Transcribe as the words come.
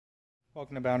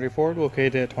Welcome to Boundary Ford,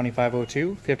 located at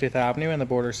 2502 50th Avenue in the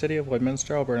border city of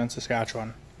Lloydminster, Alberta, and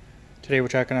Saskatchewan. Today we're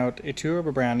checking out a tour of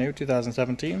a brand new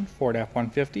 2017 Ford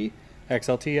F-150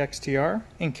 XLT XTR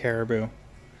in Caribou.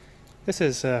 This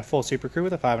is a full Supercrew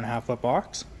with a 5.5 foot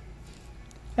box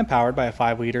and powered by a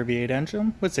 5-liter V8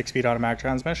 engine with 6-speed automatic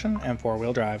transmission and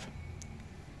 4-wheel drive.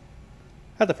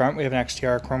 At the front we have an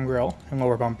XTR chrome grille and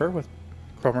lower bumper with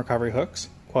chrome recovery hooks,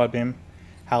 quad beam,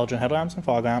 halogen headlamps, and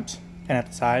fog lamps, and at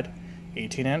the side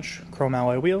 18-inch chrome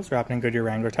alloy wheels wrapped in Goodyear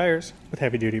Wrangler tires with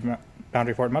heavy-duty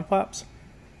Boundary Ford mud flaps,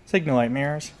 signal light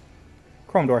mirrors,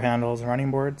 chrome door handles and running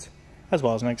boards, as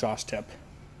well as an exhaust tip.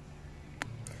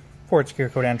 Ford Secure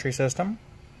Code entry system,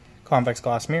 convex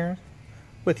glass mirrors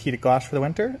with heated glass for the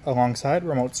winter alongside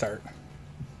remote start.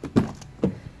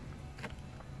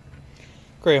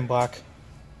 Gray and black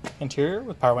interior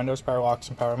with power windows, power locks,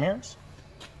 and power mirrors,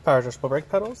 power adjustable brake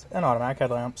pedals, and automatic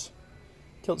headlamps.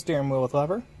 Tilt steering wheel with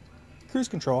lever, cruise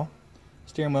control,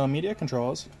 steering wheel and media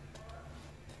controls,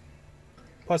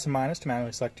 plus and minus to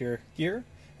manually select your gear,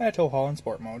 and a tow haul in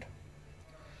sport mode.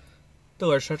 The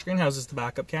large touchscreen houses the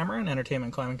backup camera and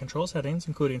entertainment climate control settings,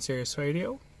 including Sirius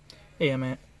radio,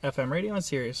 AM, FM radio, and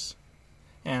Sirius,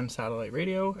 and satellite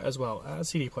radio, as well as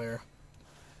CD player.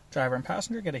 Driver and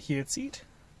passenger get a heated seat,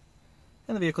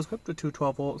 and the vehicle is equipped with two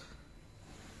 12-volt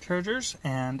chargers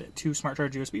and two smart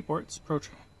charge USB ports,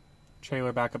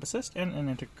 trailer backup assist, and an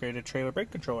integrated trailer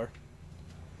brake controller.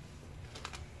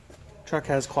 Truck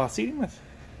has cloth seating with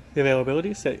the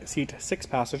availability to seat 6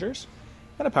 passengers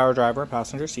and a power driver and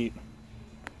passenger seat.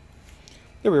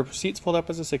 The rear seats fold up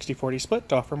as a 60-40 split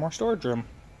to offer more storage room.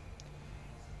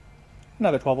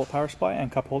 Another 12-volt power supply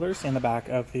and cup holders in the back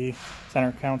of the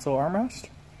center console armrest,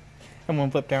 and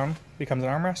when flipped down becomes an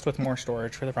armrest with more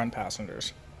storage for the front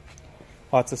passengers.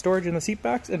 Lots of storage in the seat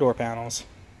backs and door panels.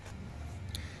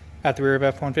 At the rear of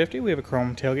F-150, we have a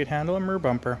chrome tailgate handle and rear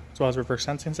bumper, as well as a reverse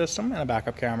sensing system and a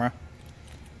backup camera.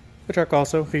 The truck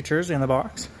also features in the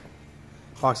box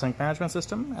link management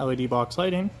system, LED box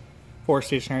lighting, 4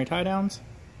 stationary tie-downs,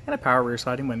 and a power rear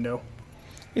sliding window.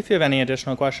 If you have any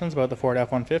additional questions about the Ford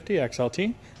F-150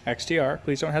 XLT XTR,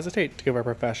 please don't hesitate to give our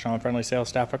professional and friendly sales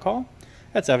staff a call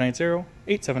at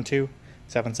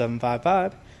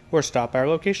 780-872-7755, or stop by our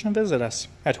location and visit us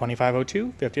at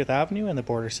 2502 50th Avenue in the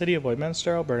border city of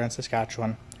Lloydminster, Alberta, and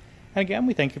Saskatchewan. And again,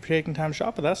 we thank you for taking time to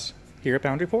shop with us here at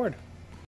Boundary Ford.